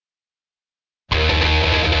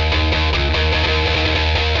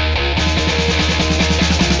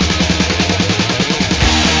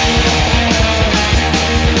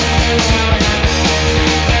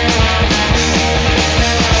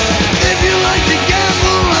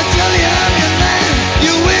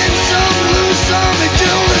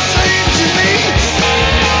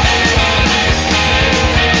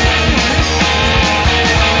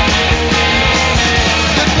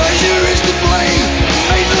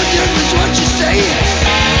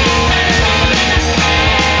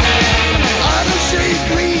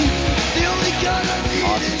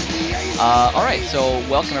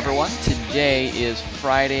welcome everyone. Today is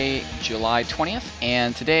Friday, July 20th,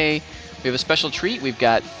 and today we have a special treat. We've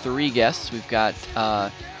got three guests. We've got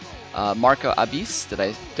Marco Abis.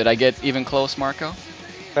 Did I get even close, Marco?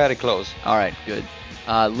 Very close. All right, good.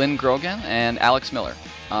 Lynn Grogan and Alex Miller.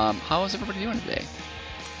 How is everybody doing today?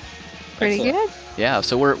 Pretty Excellent. good. Yeah,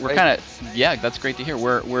 so we're Great. kind of that's great to hear.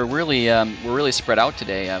 We're really spread out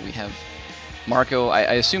today. We have Marco. I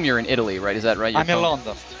assume you're in Italy, right? Is that right? I'm in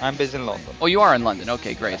London. I'm based in London. Oh, you are in London.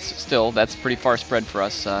 Okay, great. Still, that's pretty far spread for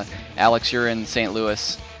us. Alex, you're in St.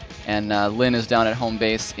 Louis, and Lynn is down at home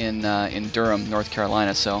base in Durham, North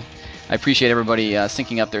Carolina. So I appreciate everybody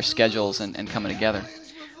syncing up their schedules and coming together.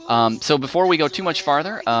 So before we go too much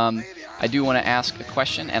farther, I do want to ask a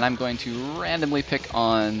question, and I'm going to randomly pick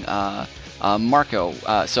on Marco.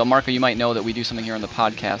 So Marco, you might know that we do something here on the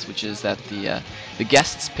podcast, which is that the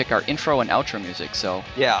guests pick our intro and outro music. So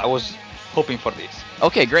Yeah, I was hoping for this.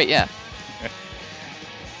 okay, great, yeah.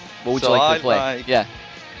 What would So you like I to play? like- Yeah.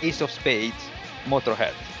 Ace of Spades,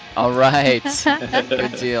 Motorhead. All right.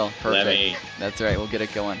 Good deal. Perfect. Lemmy. That's right. We'll get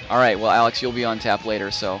it going. All right. Well, Alex, you'll be on tap later,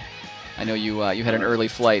 so I know you had an early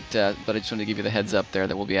flight, but I just wanted to give you the heads up there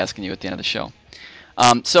that we'll be asking you at the end of the show.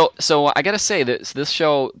 So I got to say that this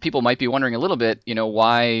show, people might be wondering a little bit,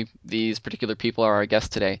 why these particular people are our guests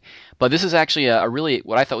today. But this is actually a really,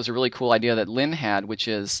 what I thought was a really cool idea that Lynn had, which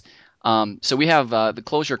is, so we have the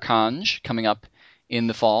Clojure Conj coming up in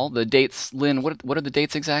the fall. The dates, Lynn, what are the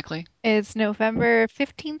dates exactly? It's November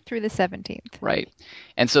 15th through the 17th. Right.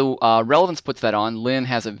 And so Relevance puts that on. Lynn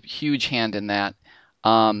has a huge hand in that.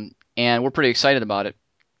 And we're pretty excited about it.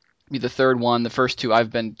 Be the third one. The first two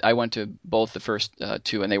I went to both the first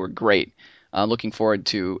two and they were great. Looking forward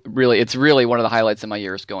to it's really one of the highlights of my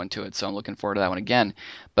year is going to it. So I'm looking forward to that one again.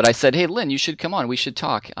 But I said, hey Lynn, you should come on. We should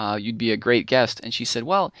talk. You'd be a great guest. And she said,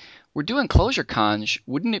 well, we're doing Clojure Conj.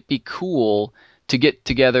 Wouldn't it be cool to get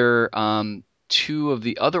together two of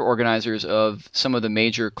the other organizers of some of the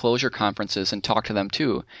major Clojure conferences and talk to them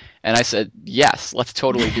too? And I said, yes, let's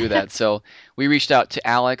totally do that. So we reached out to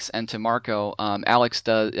Alex and to Marco. Alex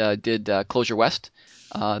did Clojure West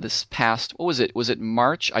this past, what was it? Was it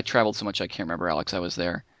March? I traveled so much I can't remember, Alex. I was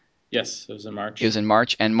there. Yes, it was in March. It was in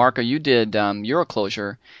March. And Marco, you did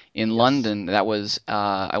Euroclosure in London. That was,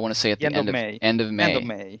 I want to say, at the end of May. End of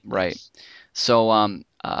May. Right. Yes. So,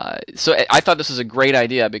 so I thought this was a great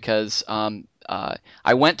idea because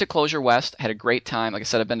I went to Clojure West, had a great time. Like I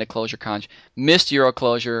said, I've been to Clojure Conj, missed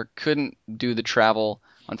Euroclosure, couldn't do the travel,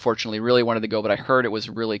 unfortunately. Really wanted to go, but I heard it was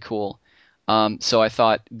really cool. So I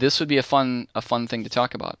thought this would be a fun thing to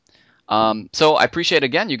talk about. So I appreciate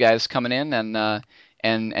again you guys coming in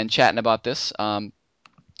and chatting about this.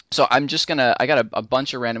 So I'm just I got a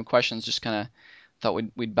bunch of random questions. Just kind of thought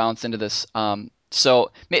we'd bounce into this.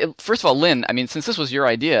 So first of all, Lynn, I mean, since this was your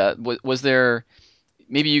idea, was there?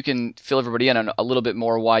 Maybe you can fill everybody in on a little bit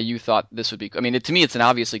more why you thought this would be. I mean, to me, it's an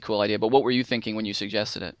obviously cool idea, but what were you thinking when you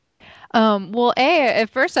suggested it? Well, at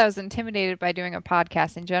first I was intimidated by doing a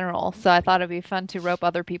podcast in general, so I thought it'd be fun to rope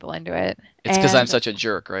other people into it. It's because I'm And such a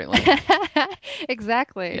jerk, right? Lynn?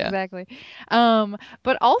 exactly, Yeah. exactly.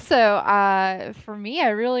 But also, for me, I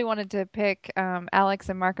really wanted to pick Alex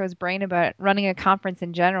and Marco's brain about running a conference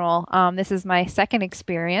in general. This is my second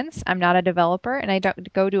experience. I'm not a developer, and I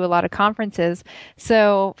don't go to a lot of conferences.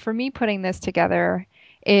 So for me, putting this together,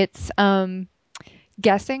 it's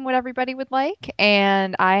guessing what everybody would like,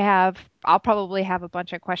 and I'll probably have a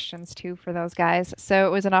bunch of questions too for those guys. So it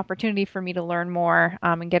was an opportunity for me to learn more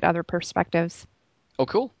and get other perspectives. Oh,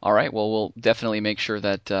 cool. All right. Well, we'll definitely make sure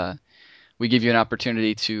that we give you an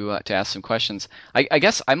opportunity to ask some questions. I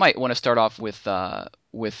guess I might want to start off with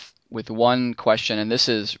one question, and this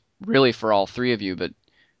is really for all three of you, but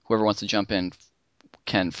whoever wants to jump in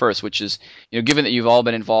can first, which is, given that you've all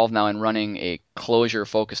been involved now in running a Clojure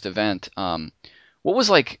focused event, what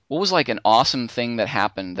was like an awesome thing that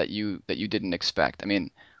happened that you didn't expect? I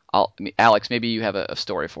mean, Alex, maybe you have a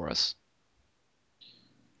story for us.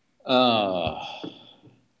 Oh.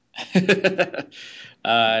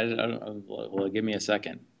 Well, give me a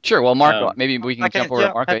second. Sure. Well, Marco, Um, maybe we can I jump can, over to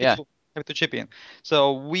yeah, Marco. Yeah. happy to chip in.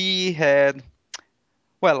 So we had,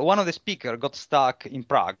 well, one of the speakers got stuck in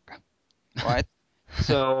Prague, right?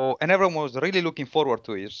 So, and everyone was really looking forward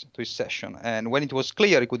to his session. And when it was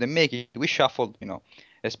clear he couldn't make it, we shuffled,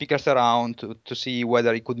 speakers around to see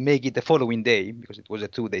whether he could make it the following day because it was a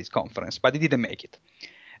 2 days conference, but he didn't make it.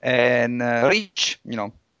 And Rich,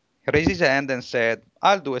 raised his hand and said,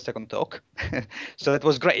 I'll do a second talk. So that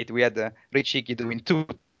was great. We had Rich Hickey doing 2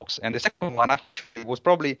 talks. And the second one actually was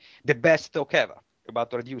probably the best talk ever about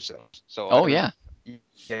reducers. So Oh yeah.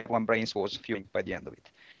 one brains was fueling by the end of it.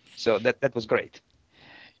 So that was great.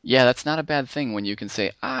 Yeah, that's not a bad thing when you can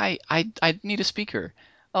say, I need a speaker.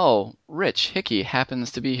 Oh, Rich Hickey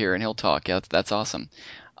happens to be here and he'll talk. Yeah, that's awesome.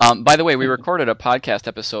 By the way, we recorded a podcast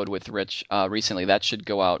episode with Rich recently. That should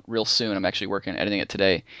go out real soon. I'm actually working on editing it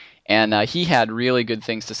today. And he had really good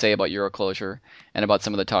things to say about Euroclosure and about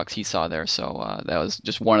some of the talks he saw there. So that was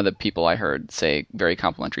just one of the people I heard say very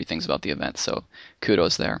complimentary things about the event. So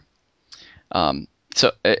kudos there.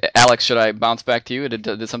 So, Alex, should I bounce back to you?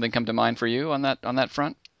 Did something come to mind for you on that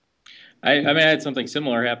front? I mean, I had something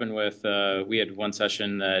similar happen with. We had one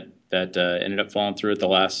session that ended up falling through at the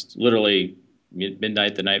last, literally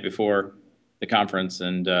midnight the night before the conference,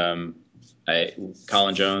 and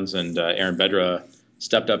Colin Jones and Aaron Bedra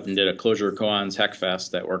stepped up and did a Clojure Koans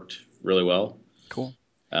Hackfest that worked really well. Cool.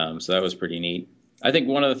 So that was pretty neat. I think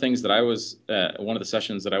one of the things that one of the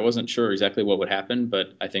sessions that I wasn't sure exactly what would happen,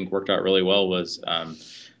 but I think worked out really well was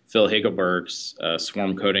Phil Hagelberg's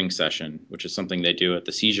swarm coding session, which is something they do at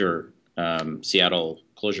the Seizure Seattle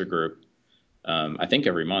Clojure group, I think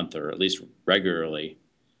every month or at least regularly.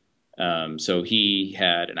 So he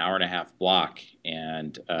had an hour and a half block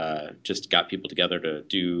and just got people together to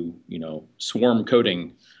do, swarm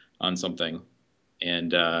coding on something.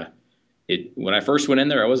 And when I first went in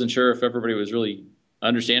there, I wasn't sure if everybody was really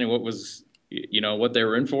understanding what they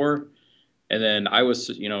were in for. And then I was,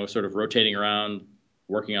 sort of rotating around,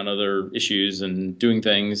 working on other issues and doing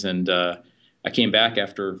things. And I came back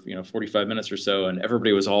after, 45 minutes or so, and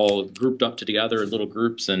everybody was all grouped up together in little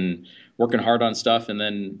groups and working hard on stuff. And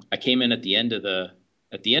then I came in at the end of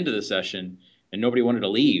the session, and nobody wanted to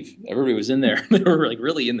leave. Everybody was in there. They were like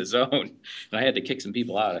really in the zone, and I had to kick some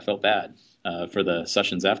people out. I felt bad for the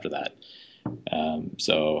sessions after that.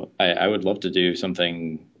 So I would love to do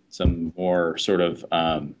some more sort of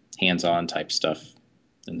hands-on type stuff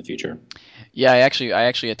in the future. Yeah, I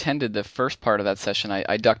actually attended the first part of that session.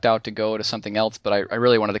 I ducked out to go to something else, but I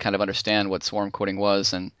really wanted to kind of understand what swarm coding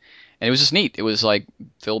was, and it was just neat. It was like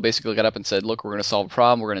Phil basically got up and said, "Look, we're going to solve a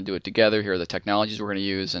problem. We're going to do it together. Here are the technologies we're going to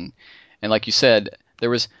use." And like you said, there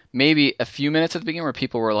was maybe a few minutes at the beginning where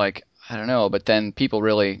people were like, "I don't know," but then people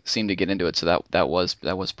really seemed to get into it. So that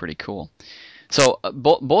was pretty cool. So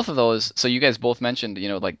both of those. So you guys both mentioned,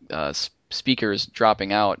 like speakers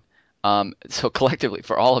dropping out. So collectively,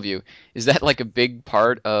 for all of you, is that like a big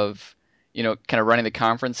part of, kind of running the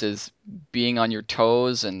conference is being on your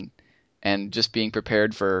toes and just being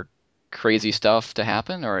prepared for crazy stuff to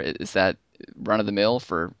happen, or is that run of the mill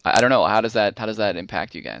for? I don't know. How does that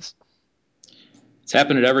impact you guys? It's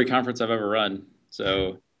happened at every conference I've ever run.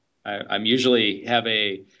 So I'm usually have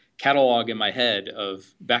a catalog in my head of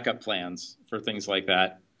backup plans for things like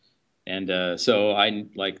that. And so I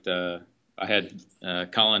had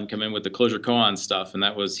Colin come in with the Clojure Koan stuff, and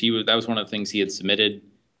that was one of the things he had submitted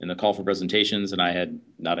in the call for presentations, and I had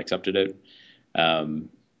not accepted it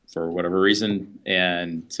for whatever reason.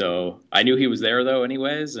 And so I knew he was there though,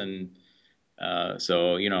 anyways, and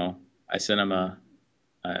so I sent him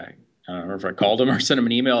I don't remember if I called him or sent him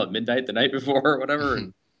an email at midnight the night before or whatever,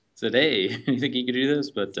 and said, "Hey, you think you could do this?"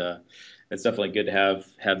 But it's definitely good to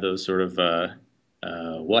have those sort of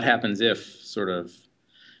what happens if sort of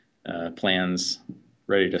plans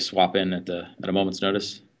ready to swap in at a moment's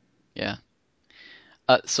notice. Yeah.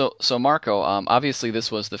 So Marco, obviously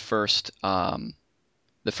this was the first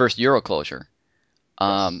Euroclosure.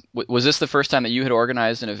 Yes. Was this the first time that you had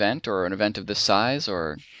organized an event or an event of this size,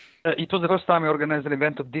 or? It was the first time I organized an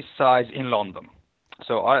event of this size in London.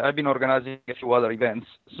 So I've been organizing a few other events,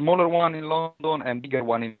 smaller one in London and bigger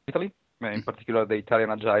one in Italy, in particular the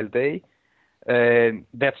Italian Agile Day.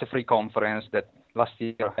 That's a free conference that last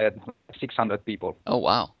year had 600 people. Oh,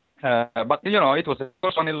 wow. But it was the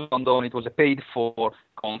first one in London. It was a paid-for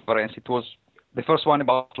conference. It was the first one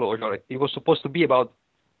about Clojure. It was supposed to be about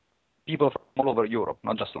people from all over Europe,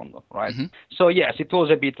 not just London, right? Hmm. So yes, it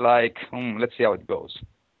was a bit like, let's see how it goes.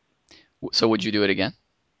 So would you do it again?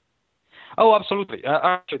 Oh, absolutely.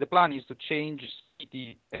 Actually, the plan is to change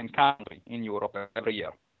city and country in Europe every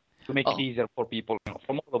year to make it easier for people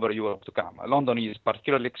from all over Europe to come. London is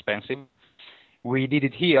particularly expensive. We did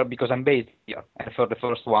it here because I'm based here. And for the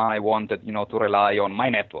first one, I wanted, to rely on my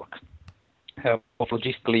network, both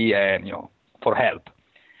logistically and, for help.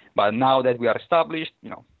 But now that we are established,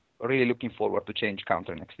 really looking forward to change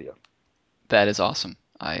country next year. That is awesome.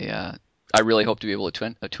 I really hope to be able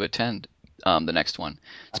to attend the next one,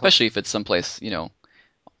 especially if it's someplace, the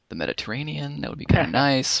Mediterranean. That would be kind of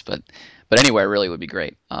nice, but anywhere really would be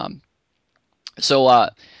great. So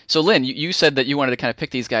Lynn, you said that you wanted to kind of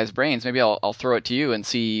pick these guys' brains. Maybe I'll throw it to you and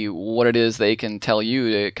see what it is they can tell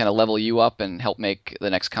you to kind of level you up and help make the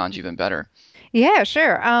next Conj even better. Yeah,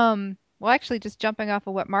 sure. Well, actually, just jumping off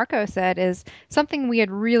of what Marco said is something we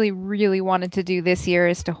had really, really wanted to do this year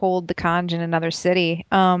is to hold the conj in another city,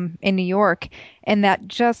 in New York, and that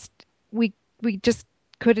just we we just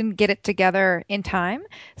couldn't get it together in time.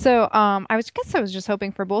 So, I was just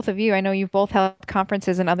hoping for both of you. I know you've both held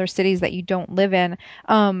conferences in other cities that you don't live in,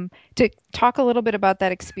 to talk a little bit about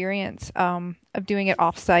that experience, of doing it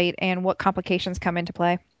offsite and what complications come into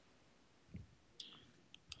play.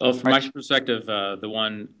 Well, from my perspective,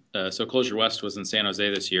 so Closure West was in San Jose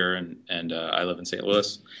this year, and I live in St.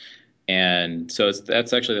 Louis. And so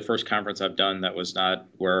that's actually the first conference I've done that was not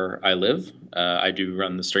where I live. I do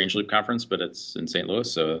run the Strange Loop conference, but it's in St.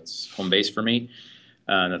 Louis, so it's home base for me.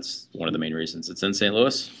 That's one of the main reasons it's in St.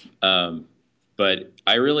 Louis. But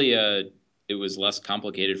I really, it was less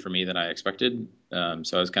complicated for me than I expected.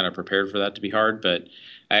 So I was kind of prepared for that to be hard, but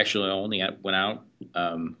I actually only went out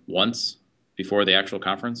once before the actual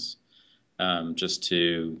conference, just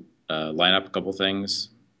to line up a couple things,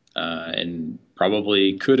 and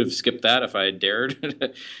probably could have skipped that if I had dared.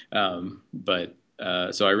 But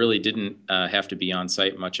so I really didn't have to be on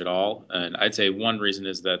site much at all. And I'd say one reason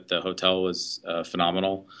is that the hotel was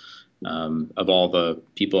phenomenal. Of all the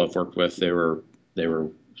people I've worked with, they were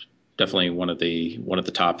definitely one of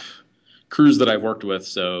the top crews that I've worked with.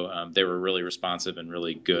 So they were really responsive and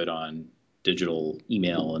really good on digital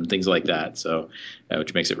email and things like that. So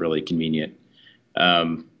which makes it really convenient.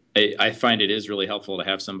 I find it is really helpful to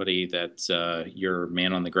have somebody that's your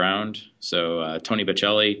man on the ground. So Tony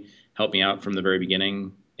Bocelli helped me out from the very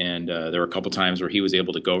beginning, and there were a couple times where he was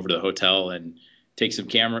able to go over to the hotel and take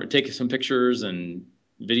some pictures and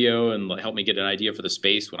video, and help me get an idea for the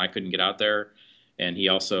space when I couldn't get out there. And he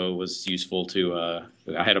also was useful to.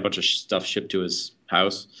 I had a bunch of stuff shipped to his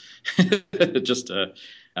house, and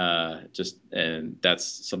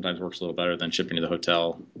that's sometimes works a little better than shipping to the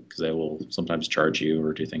hotel, because they will sometimes charge you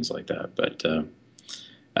or do things like that. But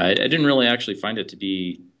I didn't really actually find it to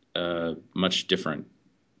be much different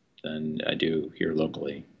than I do here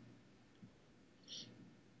locally.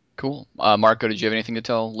 Cool. Marco, did you have anything to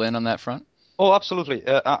tell Lynn on that front? Oh, absolutely.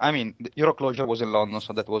 I mean, the Euroclosure was in London,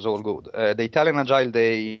 so that was all good. The Italian Agile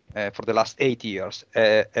Day for the last 8 years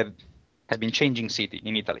have been changing city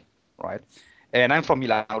in Italy, right? And I'm from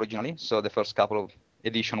Milan originally, so the first couple of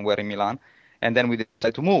editions were in Milan. And then we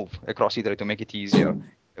decided to move across Italy to make it easier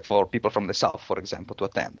for people from the south, for example, to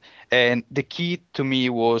attend. And the key to me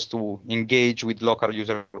was to engage with local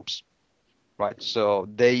user groups, right? So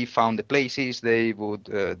they found the places, they would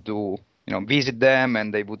visit them,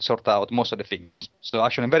 and they would sort out most of the things. So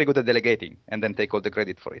actually, I'm very good at delegating and then take all the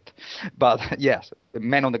credit for it. But yes, the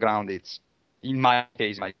man on the ground, it's, in my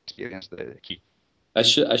case, my experience, the key. I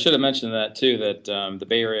should have mentioned that too. That the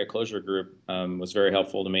Bay Area Closure Group was very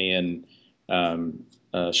helpful to me, and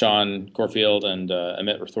Sean Corfield and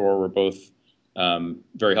Amit Rathore were both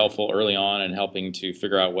very helpful early on in helping to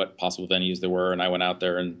figure out what possible venues there were. And I went out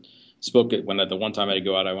there and spoke at the one time I had to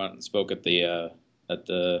go out. I went and spoke at the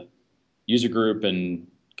user group and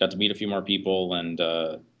got to meet a few more people. And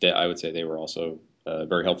I would say they were also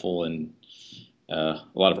very helpful in a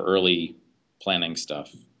lot of early planning stuff.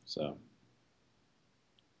 So.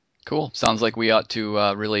 Cool. Sounds like we ought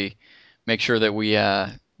to really make sure that we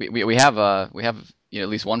have at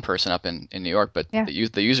least one person up in New York, but Yeah.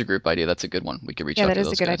 the user group idea, that's a good one. We could reach Yeah, out that to is a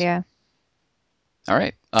those good guys. idea. All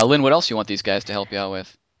right, Lynn, what else you want these guys to help you out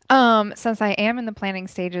with? Since I am in the planning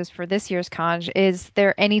stages for this year's Conj, is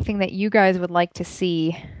there anything that you guys would like to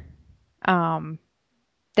see, um,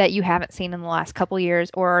 that you haven't seen in the last couple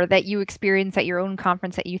years, or that you experienced at your own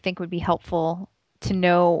conference that you think would be helpful to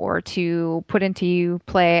know or to put into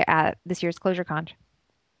play at this year's Closure Conj?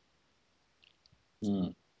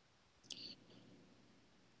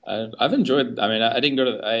 I've enjoyed. I mean, I didn't go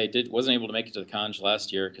to. Wasn't able to make it to the Conj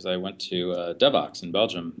last year because I went to Devox in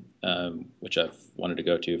Belgium, which I've wanted to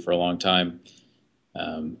go to for a long time.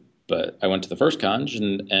 But I went to the first Conj,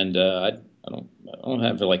 and I don't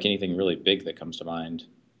have like anything really big that comes to mind.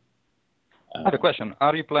 I have a question.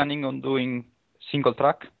 Are you planning on doing single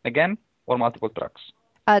track again or multiple tracks?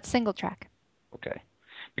 It's single track. Okay.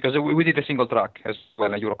 Because we did a single track as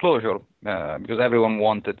well at Euroclosure, because everyone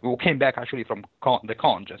we came back actually from the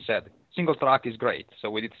Conj and said, single track is great, so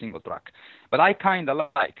we did single track. But I kind of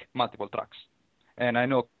like multiple tracks. And I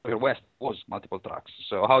know Closure West was multiple tracks.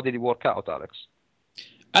 So how did it work out, Alex?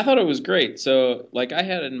 I thought it was great. So, like, I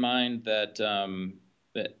had in mind that,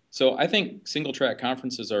 so I think single track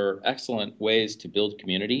conferences are excellent ways to build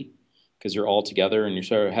community, because you're all together and you're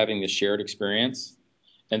sort of having this shared experience.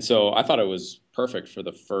 And so I thought it was perfect for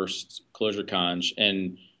the first Closure Conj,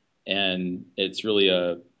 and it's really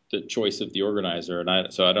the choice of the organizer. And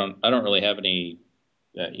I don't really have any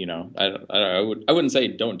I wouldn't say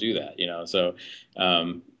don't do that. So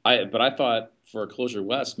but I thought for Clojure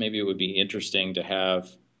West, maybe it would be interesting to have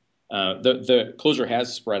the Clojure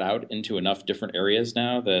has spread out into enough different areas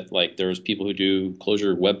now that like there's people who do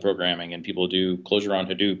Clojure web programming and people do Clojure on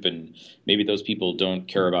Hadoop, and maybe those people don't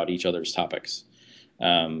care about each other's topics.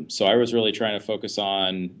 So I was really trying to focus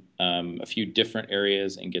on a few different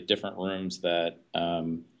areas and get different rooms that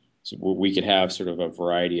so we could have sort of a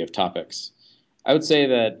variety of topics. I would say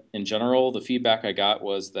that in general, the feedback I got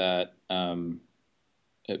was that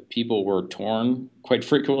people were torn quite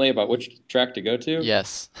frequently about which track to go to.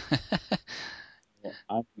 Yes.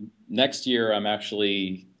 Next year, I'm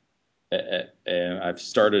actually I've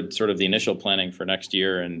started sort of the initial planning for next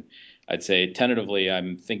year, and I'd say tentatively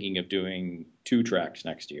I'm thinking of doing 2 tracks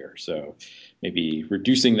next year. So maybe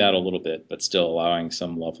reducing that a little bit, but still allowing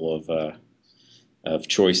some level of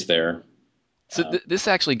choice there. So this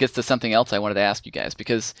actually gets to something else I wanted to ask you guys,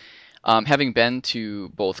 because having been to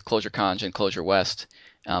both ClojureConf and Clojure West,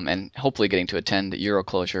 and hopefully getting to attend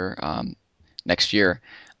EuroClojure next year,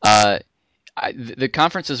 the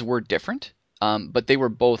conferences were different, but they were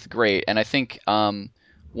both great. And I think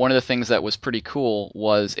one of the things that was pretty cool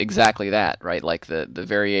was exactly that, right? Like the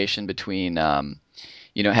variation between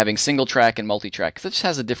having single track and multi track, because it just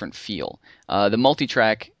has a different feel. The multi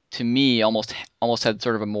track to me almost had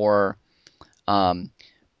sort of a more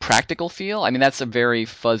practical feel. I mean, that's a very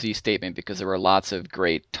fuzzy statement because there were lots of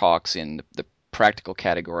great talks in the practical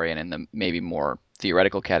category and in the maybe more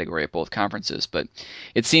theoretical category at both conferences. But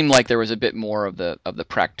it seemed like there was a bit more of the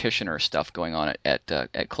practitioner stuff going on at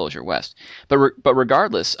Clojure West. But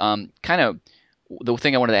regardless, kind of the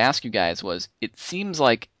thing I wanted to ask you guys was, it seems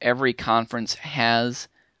like every conference has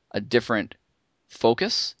a different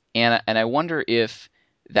focus, and I wonder if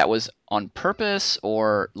that was on purpose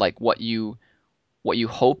or like what you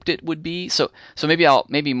hoped it would be. So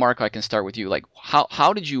maybe Marco, I can start with you. Like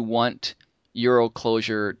how did you want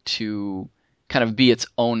EuroClojure to kind of be its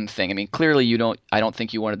own thing? I mean, clearly I don't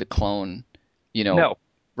think you wanted to clone, No.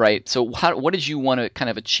 right? So what did you want to kind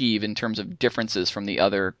of achieve in terms of differences from the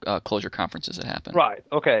other Clojure conferences that happened? Right.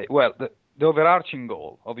 Okay. Well, the overarching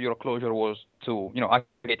goal of EuroClojure was to,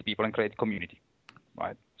 aggregate people and create community,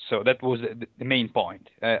 right? So that was the main point.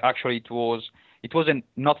 Actually, it wasn't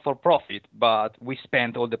not for profit, but we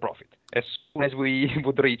spent all the profit. As soon as we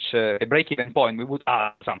would reach a break-even point, we would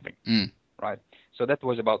add something, right? So that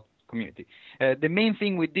was about community. The main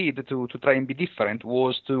thing we did to try and be different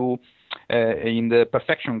was to in the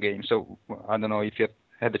perfection game. So I don't know if you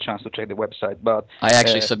had the chance to check the website, but I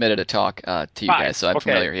actually submitted a talk to you guys, so I'm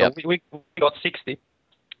familiar. Yep. So we got 60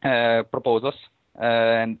 proposals,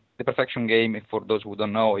 and the perfection game, for those who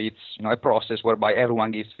don't know, it's a process whereby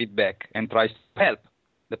everyone gives feedback and tries to help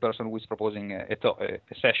the person who is proposing a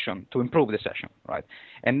session to improve the session, right?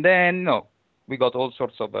 And then we got all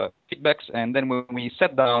sorts of feedbacks, and then when we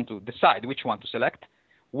sat down to decide which one to select,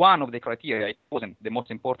 one of the criteria, it wasn't the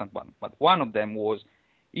most important one, but one of them was,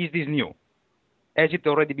 is this new? Has it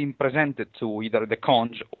already been presented to either the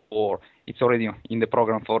conj or it's already in the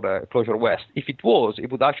program for the Clojure West? If it was,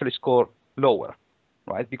 it would actually score lower,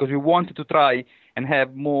 right? Because we wanted to try and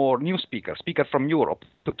have more new speakers from Europe,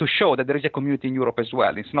 to show that there is a community in Europe as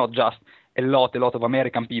well. It's not just a lot of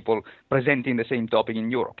American people presenting the same topic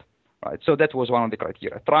in Europe, right? So that was one of the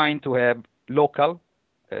criteria, trying to have local,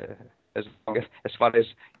 as far as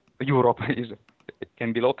Europe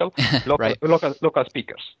can be local, Right. local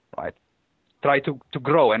speakers, right? Try to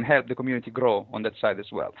grow and help the community grow on that side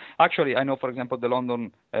as well. Actually, I know, for example, the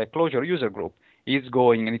London Clojure user group is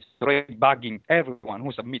going and it's already bugging everyone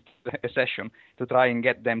who submits a session to try and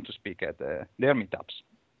get them to speak at their meetups.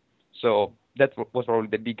 So that was probably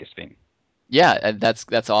the biggest thing. Yeah,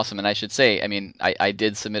 that's awesome. And I should say, I mean, I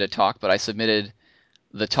did submit a talk, but I submitted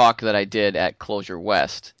the talk that I did at Clojure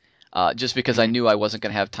West, just because I knew I wasn't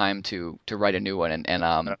going to have time to write a new one.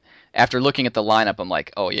 And after looking at the lineup, I'm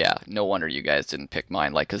like, oh yeah, no wonder you guys didn't pick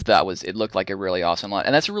mine. Like, because it looked like a really awesome line,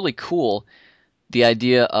 and that's really cool. The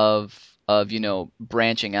idea of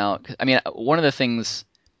branching out. I mean, one of the things.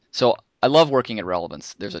 So I love working at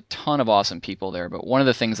Relevance. There's a ton of awesome people there, but one of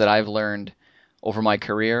the things that I've learned over my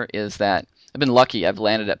career is that I've been lucky. I've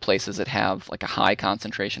landed at places that have like a high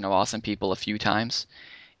concentration of awesome people a few times.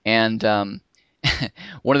 And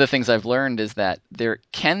one of the things I've learned is that there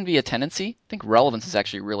can be a tendency, I think Relevance is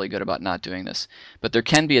actually really good about not doing this, but there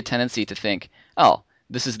can be a tendency to think, oh,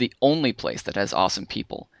 this is the only place that has awesome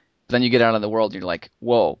people. But then you get out in the world and you're like,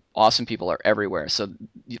 whoa, awesome people are everywhere. So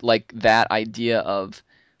like that idea of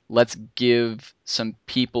let's give some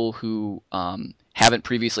people who haven't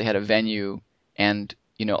previously had a venue and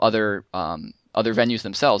other other venues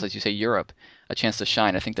themselves, as you say, Europe, a chance to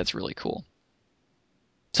shine. I think that's really cool.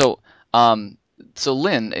 So, so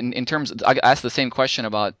Lynn, in terms, I asked the same question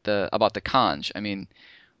about the conj. I mean,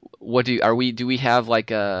 do we have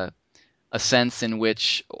like a sense in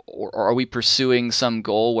which, or are we pursuing some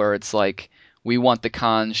goal where it's like we want the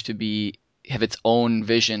conj to have its own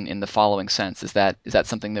vision in the following sense? Is that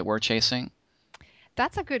something that we're chasing?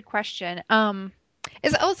 That's a good question.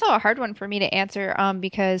 It's also a hard one for me to answer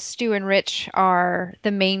because Stu and Rich are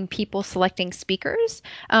the main people selecting speakers.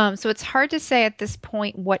 So it's hard to say at this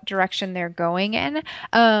point what direction they're going in.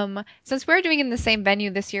 Since we're doing in the same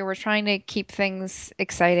venue this year, we're trying to keep things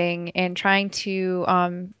exciting and trying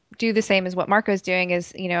to do the same as what Marco's doing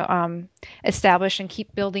is, establish and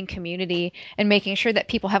keep building community and making sure that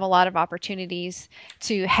people have a lot of opportunities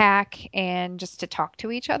to hack and just to talk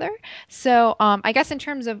to each other. So I guess in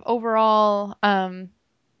terms of overall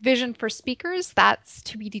vision for speakers, that's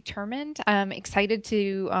to be determined. I'm excited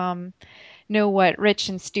to know what Rich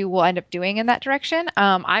and Stu will end up doing in that direction.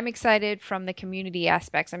 I'm excited from the community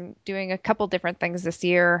aspects. I'm doing a couple different things this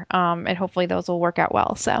year, and hopefully those will work out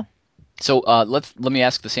well. So let me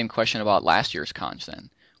ask the same question about last year's conj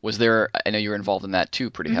then. Was there? I know you were involved in that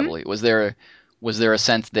too pretty Mhm. heavily. Was there a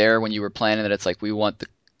sense there when you were planning that it's like we want the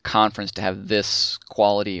conference to have this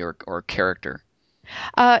quality or character?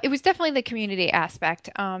 It was definitely the community aspect,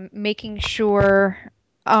 making sure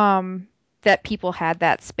that people had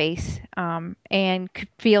that space and could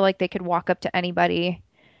feel like they could walk up to anybody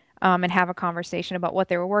and have a conversation about what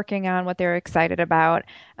they were working on, what they were excited about.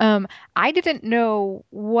 I didn't know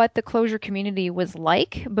what the closure community was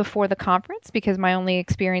like before the conference because my only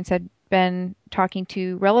experience had been talking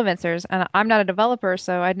to relevancers, and I'm not a developer,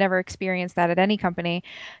 so I'd never experienced that at any company.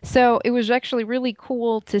 So it was actually really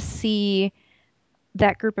cool to see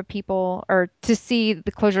that group of people or to see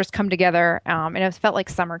the closures come together. And it felt like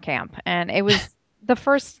summer camp. And it was the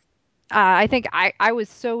first, I think I was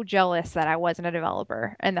so jealous that I wasn't a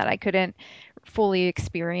developer and that I couldn't fully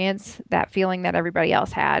experience that feeling that everybody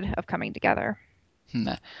else had of coming together.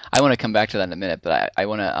 I want to come back to that in a minute, but I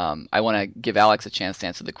want to give Alex a chance to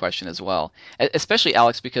answer the question as well. Especially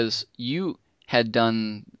Alex, because you had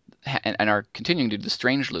done and are continuing to do the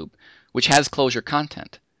Strange Loop, which has closure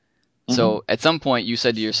content. Mm-hmm. So at some point you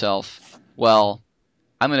said to yourself, well,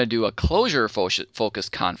 I'm going to do a closure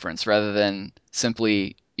focused conference rather than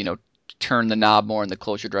simply, turn the knob more in the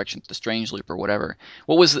closure direction to the Strange Loop or whatever.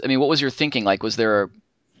 What was your thinking like? Was there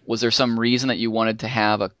some reason that you wanted to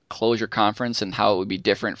have a closure conference and how it would be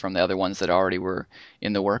different from the other ones that already were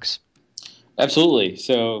in the works? Absolutely.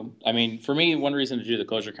 So, I mean, for me, one reason to do the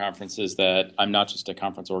closure conference is that I'm not just a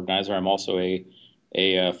conference organizer. I'm also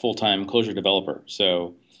a full-time closure developer.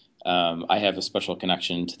 So, I have a special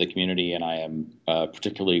connection to the community, and I am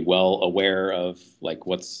particularly well aware of like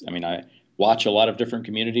what's. I mean, I watch a lot of different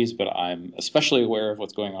communities, but I'm especially aware of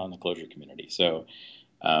what's going on in the closure community. So,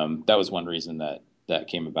 that was one reason that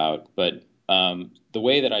came about. But the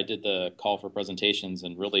way that I did the call for presentations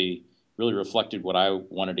and really reflected what I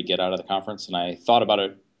wanted to get out of the conference, and I thought about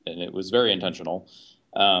it, and it was very intentional.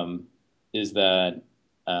 Is that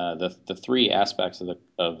the three aspects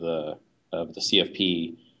of the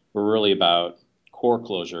CFP were really about core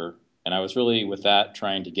closure, and I was really with that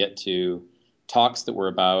trying to get to talks that were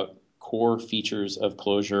about core features of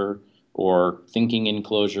closure or thinking in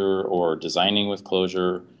closure or designing with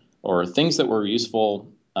closure or things that were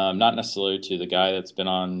useful, not necessarily to the guy that's been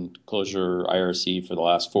on Closure IRC for the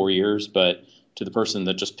last 4 years, but to the person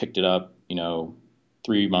that just picked it up,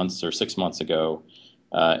 3 months or 6 months ago,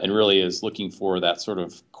 and really is looking for that sort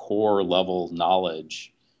of core level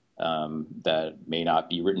knowledge that may not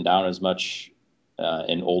be written down as much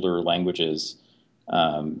in older languages.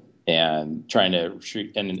 And trying to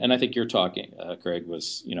treat, and I think you're talking, Craig,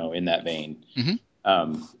 was in that vein. Hmm.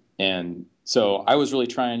 Um, and so I was really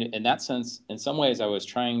trying to, in that sense, in some ways, I was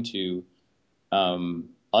trying to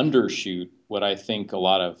undershoot what I think a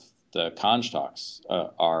lot of the conj talks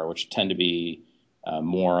are, which tend to be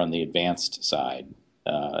more on the advanced side.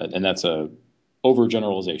 And that's a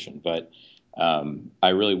overgeneralization, but I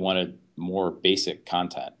really wanted more basic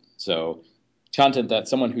content. So content that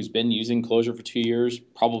someone who's been using Clojure for 2 years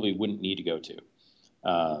probably wouldn't need to go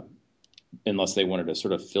to. Unless they wanted to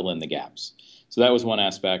sort of fill in the gaps. So that was one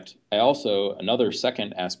aspect. Another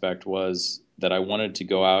second aspect was that I wanted to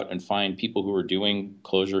go out and find people who were doing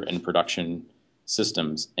Clojure in production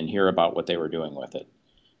systems and hear about what they were doing with it.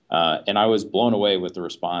 And I was blown away with the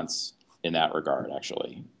response in that regard,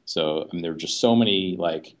 actually. So I mean, there were just so many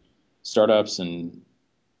like startups and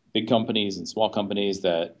big companies and small companies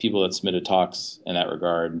that people that submitted talks in that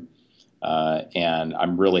regard. And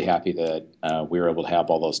I'm really happy that we were able to have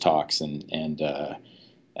all those talks, and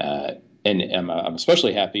I'm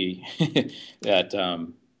especially happy that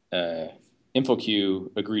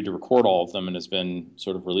InfoQ agreed to record all of them and has been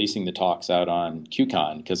sort of releasing the talks out on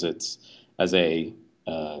QCon, because it's as a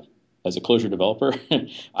Clojure developer,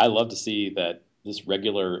 I love to see that this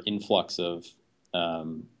regular influx of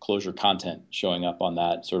Clojure content showing up on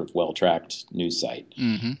that sort of well-tracked news site,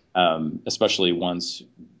 especially ones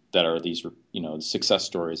that are these, success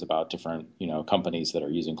stories about different, companies that are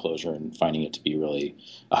using Clojure and finding it to be really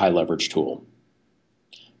a high leverage tool.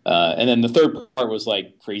 And then the third part was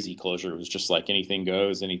like crazy Clojure. It was just like anything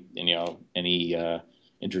goes, any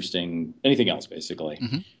interesting, anything else basically.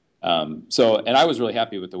 And I was really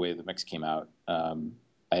happy with the way the mix came out.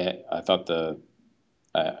 I thought the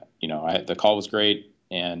call was great,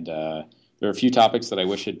 and there were a few topics that I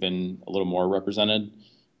wish had been a little more represented,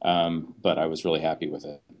 but I was really happy with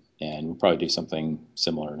it, and we'll probably do something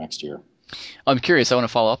similar next year. I'm curious. I want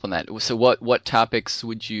to follow up on that. So what topics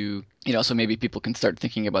would you, so maybe people can start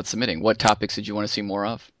thinking about submitting. What topics did you want to see more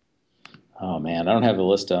of? Oh man, I don't have the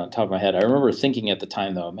list on top of my head. I remember thinking at the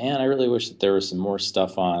time though, man, I really wish that there was some more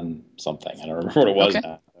stuff on something. I don't remember what it was Okay.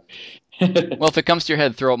 now. Well, if it comes to your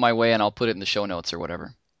head, throw it my way and I'll put it in the show notes or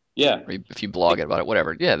whatever. Yeah. Or if you blog about it,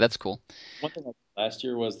 whatever. Yeah, that's cool. One thing I did last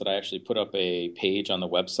year was that I actually put up a page on the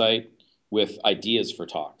website with ideas for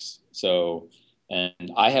talks.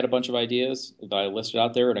 And I had a bunch of ideas that I listed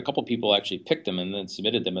out there, and a couple people actually picked them and then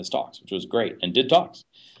submitted them as talks, which was great, and did talks.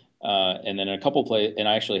 And then a couple and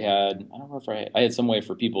I actually had, I don't know if I had some way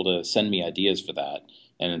for people to send me ideas for that.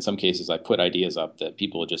 And in some cases, I put ideas up that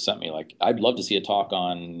people had just sent me, like, I'd love to see a talk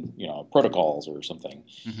on, protocols or something.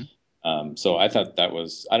 So I thought that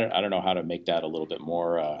was, I don't know how to make that a little bit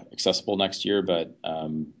more accessible next year, but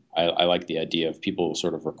I like the idea of people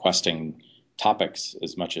sort of requesting topics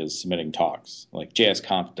as much as submitting talks. Like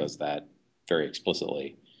JSConf does that very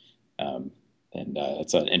explicitly. And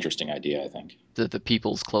it's an interesting idea, I think. The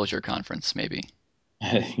People's Clojure Conference, maybe.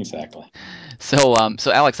 Exactly. So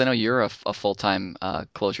Alex, I know you're a full-time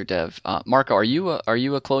Clojure dev. Marco, are you a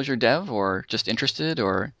Clojure dev, or just interested,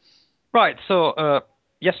 or? Right. So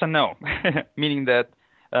yes and no, meaning that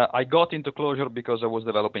I got into Clojure because I was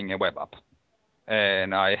developing a web app,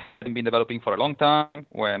 and I hadn't been developing for a long time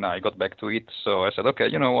when I got back to it. So I said, okay,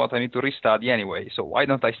 you know what? I need to restudy anyway. So why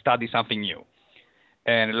don't I study something new?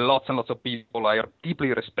 And lots of people I deeply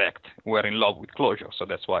respect were in love with Clojure, so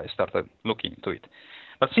that's why I started looking into it.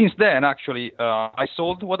 But since then, actually, I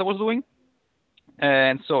sold what I was doing,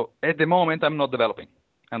 and so at the moment, I'm not developing.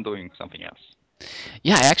 I'm doing something else.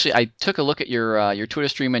 Yeah, actually, I took a look at your Twitter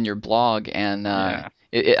stream and your blog, and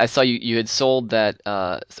I saw you had sold that,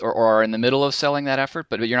 or are in the middle of selling that effort,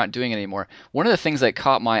 but you're not doing it anymore. One of the things that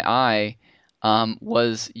caught my eye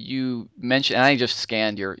was you mentioned, and I just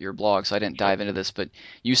scanned your blog, so I didn't dive into this, but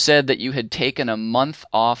you said that you had taken a month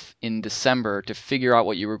off in December to figure out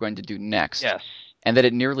what you were going to do next. Yes. And that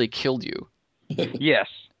it nearly killed you. Yes.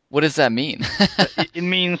 What does that mean? It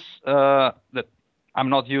means that I'm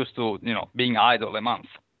not used to, being idle a month.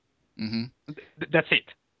 That's it,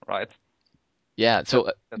 right? Yeah.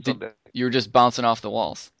 So you were just bouncing off the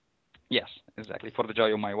walls. Yes, exactly. For the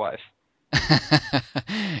joy of my wife.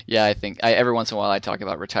 Yeah, I think every once in a while I talk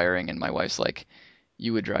about retiring, and my wife's like,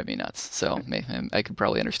 "You would drive me nuts." So I could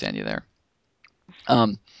probably understand you there.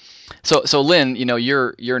 So Lynn,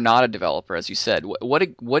 you're not a developer, as you said.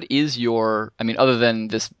 What is your, I mean, other than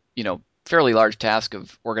this, fairly large task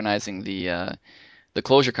of organizing the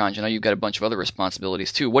Clojure Con, I know you've got a bunch of other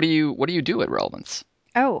responsibilities too. What do you do at Relevance?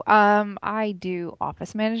 Oh, I do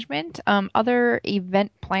office management, other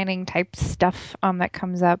event planning type stuff, that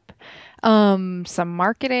comes up, some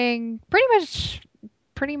marketing,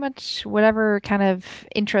 pretty much whatever kind of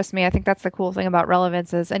interests me. I think that's the cool thing about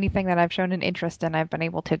Relevance is anything that I've shown an interest in, I've been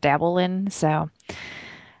able to dabble in. So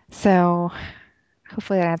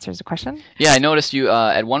hopefully that answers the question. Yeah, I noticed you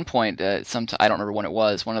at one point. I don't remember when it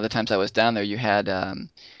was. One of the times I was down there,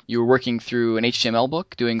 you were working through an HTML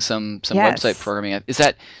book, doing some Yes. website programming. Is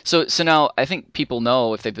that so? So now I think people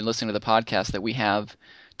know, if they've been listening to the podcast, that we have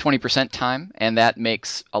 20% time, and that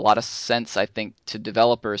makes a lot of sense, I think, to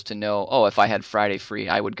developers to know. Oh, if I had Friday free,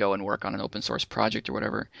 I would go and work on an open source project or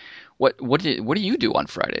whatever. What do you do on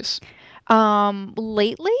Fridays?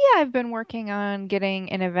 Lately I've been working on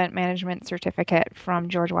getting an event management certificate from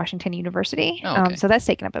George Washington University. Oh, okay. So that's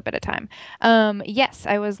taken up a bit of time. Yes,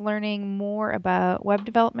 I was learning more about web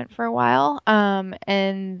development for a while.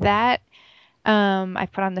 And that I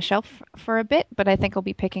put on the shelf for a bit, but I think I'll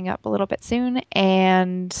be picking up a little bit soon.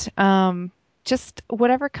 And just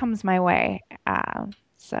whatever comes my way.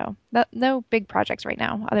 So no big projects right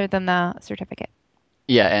now other than the certificate.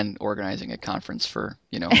 Yeah, and organizing a conference for,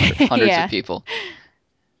 hundreds of Yeah, people.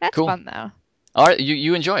 that's Cool. fun though. All right,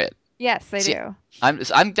 you enjoy it. Yes, I See, do.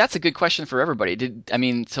 that's a good question for everybody.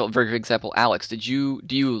 So for example, Alex, do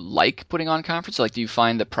you like putting on conferences? Like, do you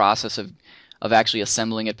find the process of actually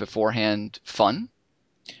assembling it beforehand fun?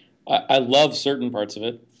 I love certain parts of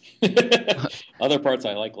it. Other parts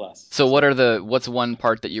I like less. So what's one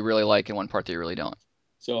part that you really like and one part that you really don't?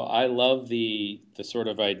 So I love the sort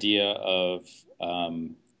of idea of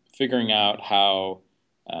figuring out how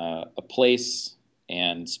a place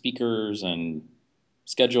and speakers and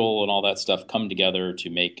schedule and all that stuff come together to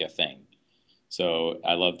make a thing. So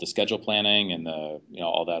I love the schedule planning and the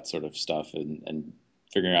all that sort of stuff and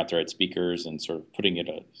figuring out the right speakers and sort of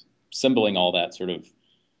assembling all that sort of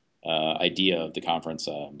idea of the conference.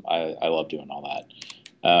 I love doing all that.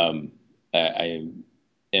 I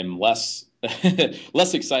am less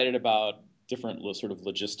less excited about different sort of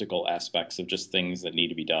logistical aspects of just things that need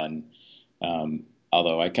to be done.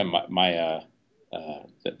 Although I can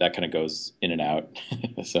that kind of goes in and out.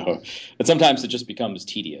 So, and sometimes it just becomes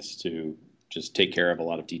tedious to just take care of a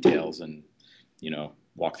lot of details and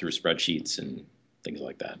walk through spreadsheets and things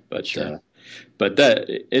like that. But Sure. but that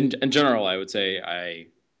in general, I would say I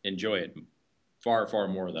enjoy it far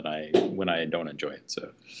more than when I don't enjoy it.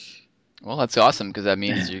 So Well, that's awesome because that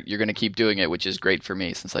means you're going to keep doing it, which is great for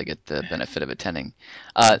me since I get the benefit of attending.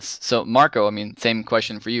 So Marco, I mean, same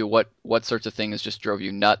question for you. What sorts of things just drove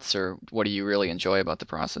you nuts, or what do you really enjoy about the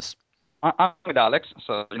process? I'm with Alex,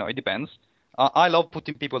 so it depends. I love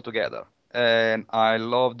putting people together, and I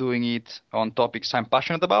love doing it on topics I'm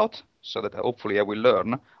passionate about, so that hopefully I will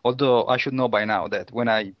learn. Although I should know by now that when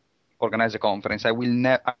I organize a conference, I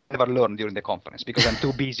never learn during the conference because I'm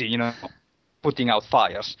too busy, putting out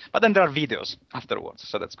fires. But then there are videos afterwards,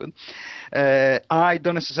 so that's good. I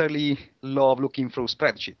don't necessarily love looking through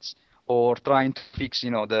spreadsheets or trying to fix,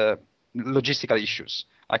 the logistical issues.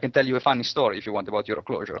 I can tell you a funny story if you want about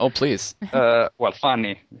Euroclosure. Oh, please. Well,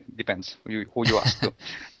 funny depends who you ask to.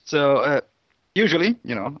 So usually,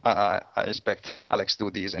 I expect Alex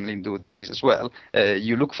do this and Lynn do this as well.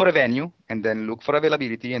 You look for a venue and then look for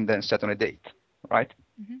availability and then set on a date, right?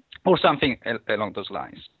 Hmm. Or something along those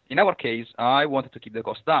lines. In our case, I wanted to keep the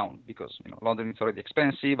cost down because London is already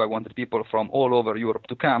expensive. I wanted people from all over Europe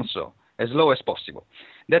to come, so as low as possible.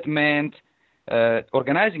 That meant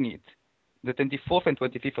organizing it the 24th and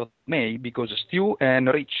 25th of May because Stu and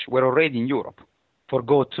Rich were already in Europe for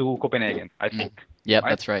Go to Copenhagen, I think. Yep, Right?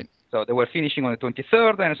 that's right. So they were finishing on the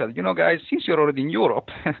 23rd, and I said, guys, since you're already in Europe,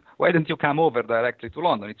 why don't you come over directly to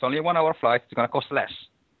London? It's only a 1 hour flight. It's going to cost less,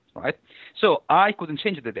 right? So I couldn't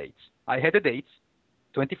change the dates. I had the dates,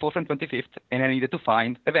 24th and 25th, and I needed to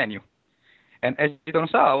find a venue. And as it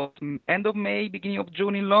turns out, end of May, beginning of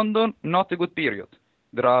June in London, not a good period.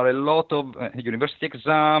 There are a lot of university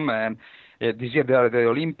exam, and this year there are the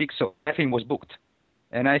Olympics, so everything was booked.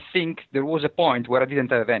 And I think there was a point where I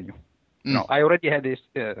didn't have a venue. I already had this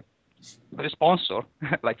the sponsor,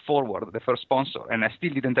 like Forward, the first sponsor, and I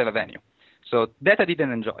still didn't have a venue. So that I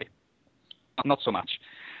didn't enjoy, not so much.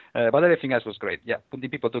 But everything else was great. Yeah, putting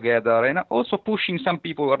people together and also pushing some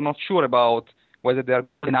people who are not sure about whether they're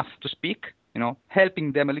good enough to speak,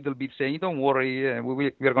 helping them a little bit, saying, don't worry,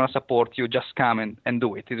 we're going to support you. Just come and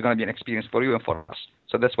do it. It's going to be an experience for you and for us.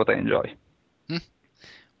 So that's what I enjoy.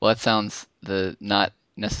 Well, that sounds the not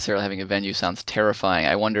necessarily having a venue sounds terrifying.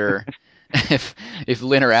 I wonder if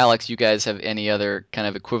Lynn or Alex, you guys have any other kind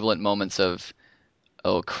of equivalent moments of,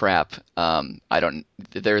 oh crap, I don't.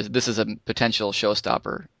 This is a potential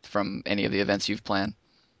showstopper from any of the events you've planned.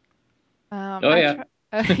 Oh yeah.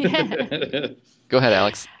 Yeah. Go ahead,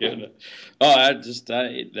 Alex. Yeah. Oh, I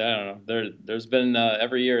don't know. There's been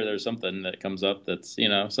every year there's something that comes up that's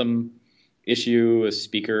some issue with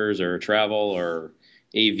speakers or travel or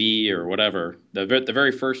AV or whatever. The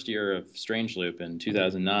very first year of Strange Loop in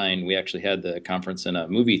 2009, we actually had the conference in a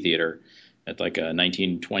movie theater at like a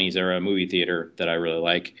 1920s era movie theater that I really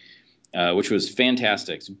like, which was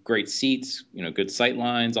fantastic. Great seats, good sight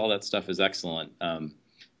lines, all that stuff is excellent.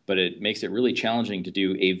 But it makes it really challenging to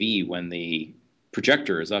do AV when the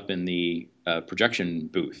projector is up in the projection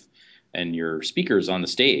booth and your speakers on the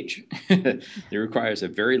stage. It requires a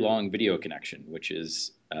very long video connection, which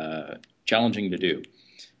is challenging to do.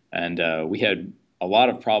 And we had a lot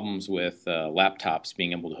of problems with laptops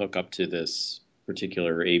being able to hook up to this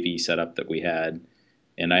particular AV setup that we had.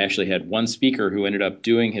 And I actually had one speaker who ended up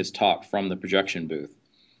doing his talk from the projection booth.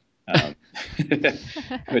 And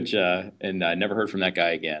I never heard from that guy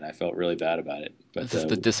again. I felt really bad about it. But This is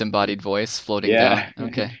the disembodied voice floating yeah, down.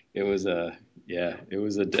 Okay. it was a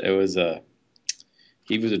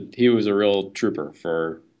he was a real trooper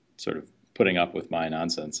for sort of putting up with my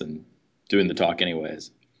nonsense and doing the talk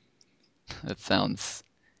anyways. That sounds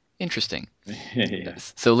interesting. Yeah.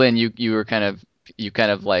 So Lynn, you kind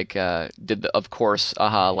of like did the of course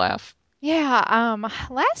aha laugh. Yeah,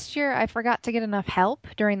 last year I forgot to get enough help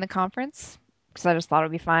during the conference because I just thought it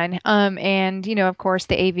would be fine. And of course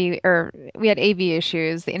the AV or we had AV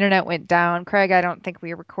issues. The internet went down. Craig, I don't think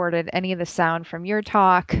we recorded any of the sound from your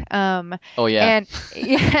talk. Oh yeah. And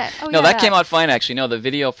yeah, oh No, yeah, that came that. out fine actually. No, the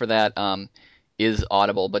video for that is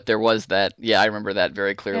audible, but there was that. Yeah, I remember that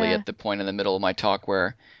very clearly Yeah. at the point in the middle of my talk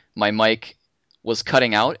where my mic was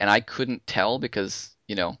cutting out and I couldn't tell because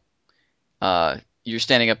you're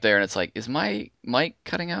standing up there and it's like, is my mic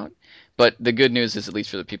cutting out? But the good news is, at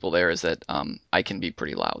least for the people there, is that I can be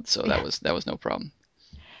pretty loud, so Yeah. that was no problem.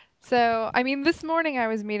 So, I mean, this morning I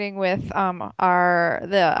was meeting with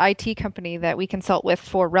the IT company that we consult with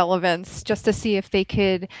for relevance, just to see if they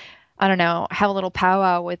could, I don't know, have a little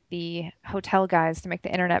powwow with the hotel guys to make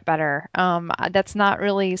the internet better. That's not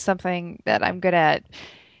really something that I'm good at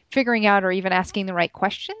figuring out or even asking the right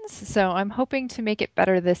questions. So I'm hoping to make it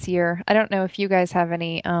better this year. I don't know if you guys have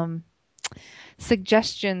any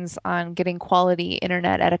suggestions on getting quality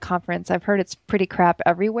internet at a conference. I've heard it's pretty crap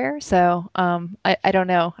everywhere, so I don't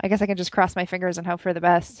know. I guess I can just cross my fingers and hope for the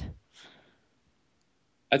best.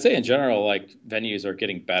 I'd say in general, like venues are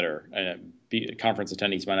getting better. Conference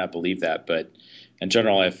attendees might not believe that, but in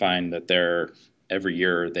general, I find that every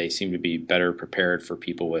year they seem to be better prepared for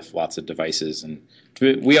people with lots of devices. And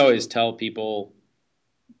we always tell people,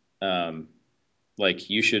 um, like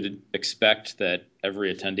you should expect that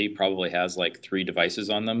every attendee probably has like 3 devices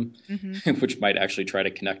on them, Hmm. which might actually try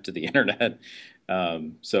to connect to the internet.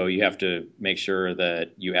 So you have to make sure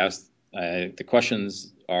that you ask the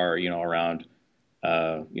questions are around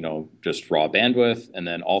just raw bandwidth, and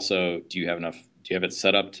then also do you have it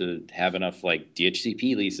set up to have enough like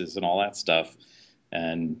DHCP leases and all that stuff,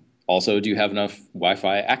 and also do you have enough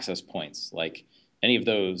Wi-Fi access points? Like any of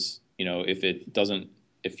those,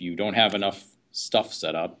 if you don't have enough stuff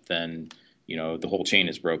set up, then the whole chain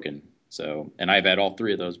is broken. So, and I've had all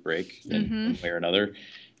 3 of those break in Hmm. one way or another.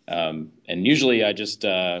 And usually I just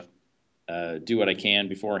do what I can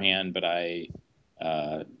beforehand, but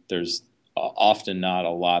there's often not a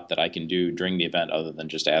lot that I can do during the event other than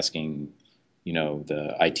just asking,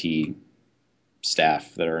 the IT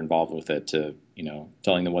staff that are involved with it to,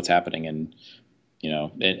 telling them what's happening, and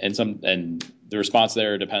and the response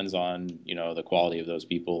there depends on the quality of those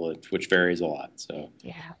people, which varies a lot. So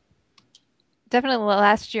Yeah. Definitely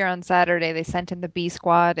last year on Saturday they sent in the B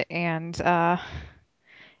squad and yeah,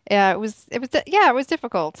 yeah, it was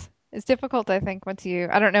difficult. It's difficult, I think,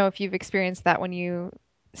 I don't know if you've experienced that when you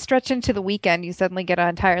stretch into the weekend, you suddenly get an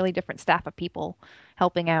entirely different staff of people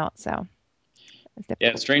helping out. So it's yeah,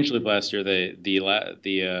 difficult. strangely last year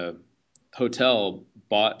the hotel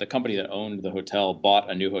bought the company that owned the hotel bought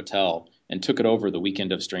a new hotel and took it over the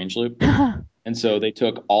weekend of Strange Loop. And so they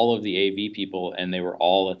took all of the AV people and they were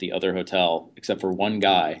all at the other hotel except for one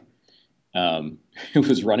guy, who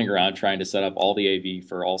was running around trying to set up all the AV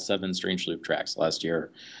for all 7 Strange Loop tracks last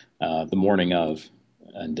year, the morning of.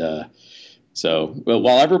 And so, well,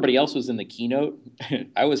 while everybody else was in the keynote,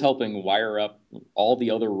 I was helping wire up all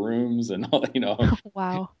the other rooms, and all, it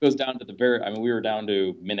Wow. goes down to the very. I mean, we were down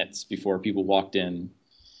to minutes before people walked in,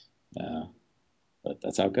 uh, but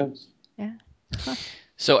that's how it goes. Yeah. Huh.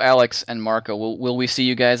 So Alex and Marco, will we see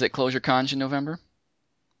you guys at ClojureCon in November?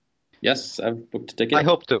 Yes, I've booked a I ticket.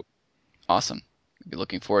 hope to. Awesome. Be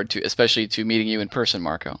looking forward to, especially to meeting you in person,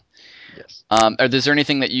 Marco. Yes. Is there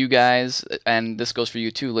anything that you guys, and this goes for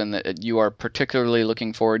you too, Lynn, that you are particularly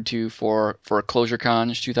looking forward to for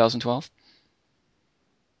ClojureCon 2012?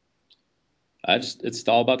 It's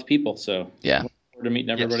all about the people. So Yeah, looking forward to meeting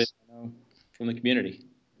everybody Yes. I know from the community.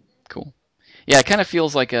 cool. Yeah, it kind of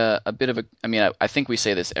feels like a bit of a. I mean, I think we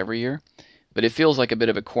say this every year, but it feels like a bit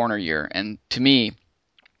of a corner year. And to me,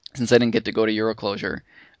 since I didn't get to go to Euroclosure,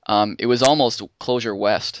 it was almost Closure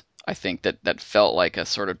West. I think that felt like a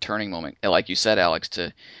sort of turning moment, like you said, Alex,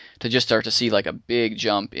 to just start to see like a big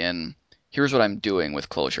jump in here's what I'm doing with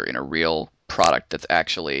Closure in a real product that's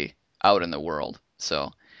actually out in the world.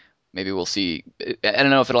 So maybe we'll see. I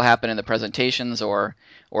don't know if it'll happen in the presentations or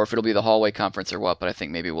if it'll be the hallway conference or what, but I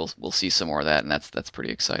think maybe we'll see some more of that, and that's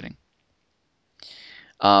pretty exciting.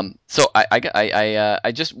 So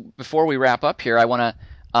I just before we wrap up here, I want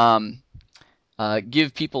to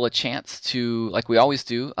give people a chance to, like we always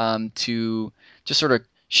do, to just sort of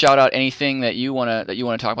shout out anything that you wanna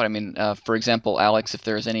talk about. I mean, for example, Alex, if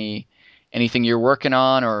there's anything you're working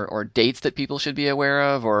on or dates that people should be aware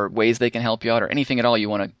of or ways they can help you out or anything at all you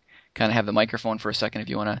want to kind of have the microphone for a second if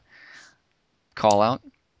you want to call out.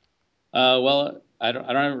 Well, I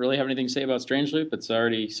don't really have anything to say about Strange Loop. It's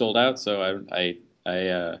already sold out, so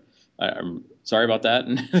I'm sorry about that.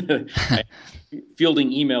 And I'm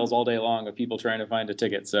fielding emails all day long of people trying to find a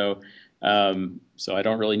ticket. So I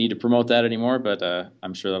don't really need to promote that anymore, but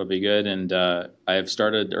I'm sure that'll be good. And I have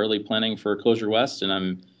started early planning for Clojure West,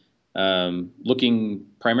 and I'm looking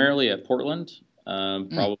primarily at Portland,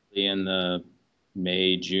 probably in the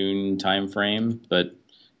May, June timeframe, but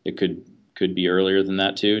it could be earlier than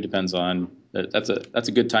that too. Depends on that's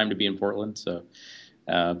a good time to be in Portland. So,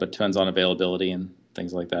 but depends on availability and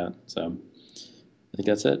things like that. So, I think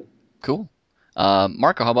that's it. Cool.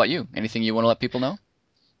 Marco, how about you? Anything you want to let people know?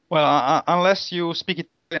 Well, unless you speak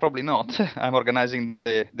Italian, probably not. I'm organizing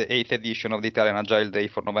the 8th edition of the Italian Agile Day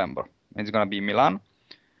for November. It's going to be in Milan.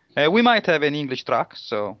 We might have an English track,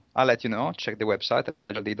 so I'll let you know. Check the website,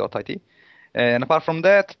 agiled.it. And apart from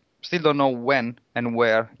that, still don't know when and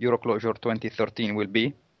where Euroclosure 2013 will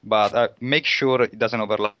be, but make sure it doesn't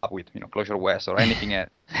overlap with Clojure West or anything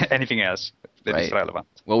anything else that is Right. relevant.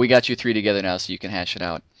 Well, we got you three together now, so you can hash it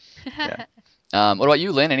out. Yeah. What about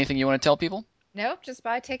you, Lynn? Anything you want to tell people? Nope, just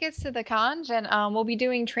buy tickets to the conj, and we'll be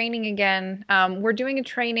doing training again. We're doing a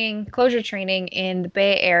Clojure training in the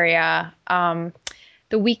Bay Area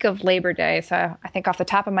the week of Labor Day. So I think off the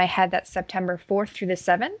top of my head, that's September 4th through the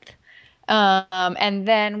 7th. And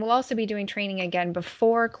then we'll also be doing training again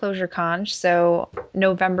before Clojure Conj, so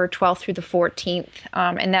November 12th through the 14th.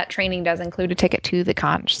 And that training does include a ticket to the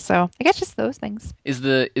conj. So I guess just those things. Is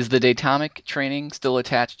the Datomic training still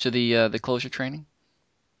attached to the Clojure training?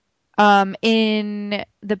 In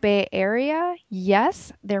the Bay Area,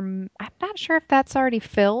 yes. I'm not sure if that's already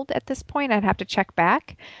filled at this point. I'd have to check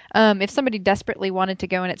back. If somebody desperately wanted to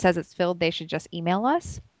go and it says it's filled, they should just email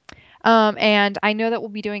us. And I know that we'll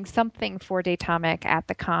be doing something for Datomic at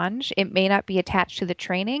the conj. It may not be attached to the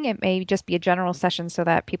training. It may just be a general session so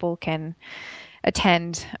that people can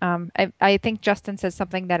attend. I think Justin said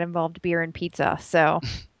something that involved beer and pizza, so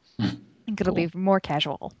I think it'll Cool. be more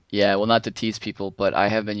casual. Yeah, well, not to tease people, but I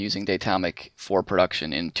have been using Datomic for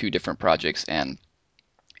production in 2 different projects, and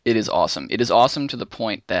it is awesome. It is awesome to the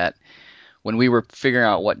point that when we were figuring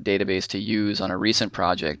out what database to use on a recent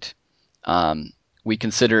project, we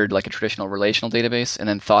considered like a traditional relational database and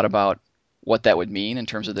then thought about what that would mean in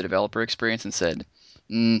terms of the developer experience and said,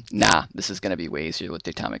 nah, this is going to be way easier with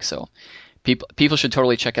Datomic. So people should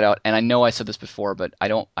totally check it out. And I know I said this before, but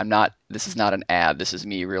this is not an ad. This is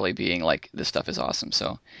me really being like, this stuff is awesome.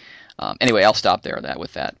 So anyway, I'll stop there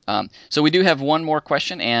with that. So we do have one more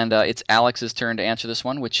question, and it's Alex's turn to answer this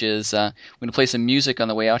one, which is I'm going to play some music on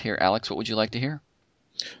the way out here. Alex, what would you like to hear?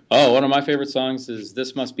 Oh, one of my favorite songs is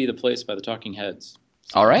 "This Must Be the Place" by the Talking Heads.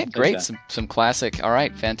 All right, great. Some classic. All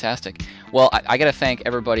right, fantastic. Well, I got to thank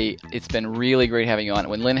everybody. It's been really great having you on.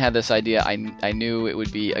 When Lynn had this idea, I knew it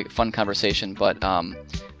would be a fun conversation, but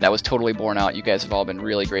that was totally borne out. You guys have all been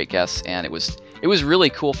really great guests, and it was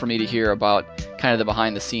really cool for me to hear about kind of the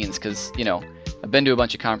behind the scenes because, I've been to a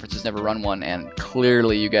bunch of conferences, never run one, and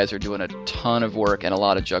clearly you guys are doing a ton of work and a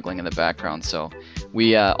lot of juggling in the background. So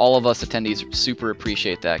we, all of us attendees, super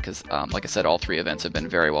appreciate that because, like I said, all 3 events have been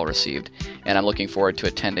very well received, and I'm looking forward to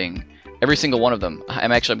attending every single one of them. I'm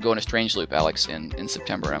going to Strange Loop, Alex, in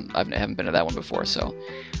September. I haven't been to that one before. So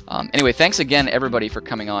anyway, thanks again, everybody, for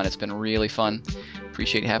coming on. It's been really fun.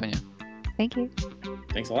 Appreciate having you. Thank you.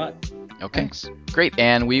 Thanks a lot. Okay, Thanks. Great.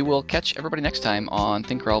 And we will catch everybody next time on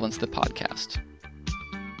Think Relevance, the podcast.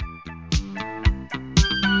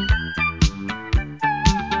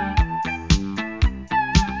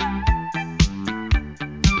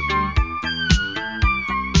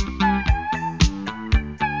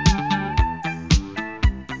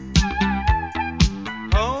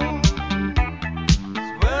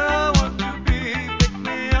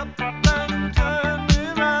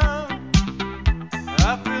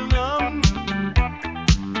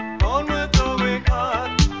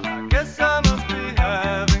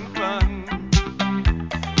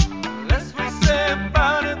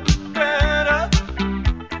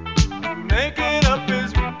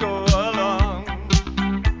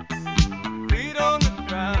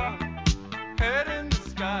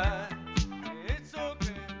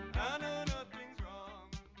 I know nothing's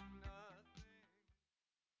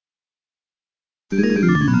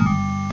wrong.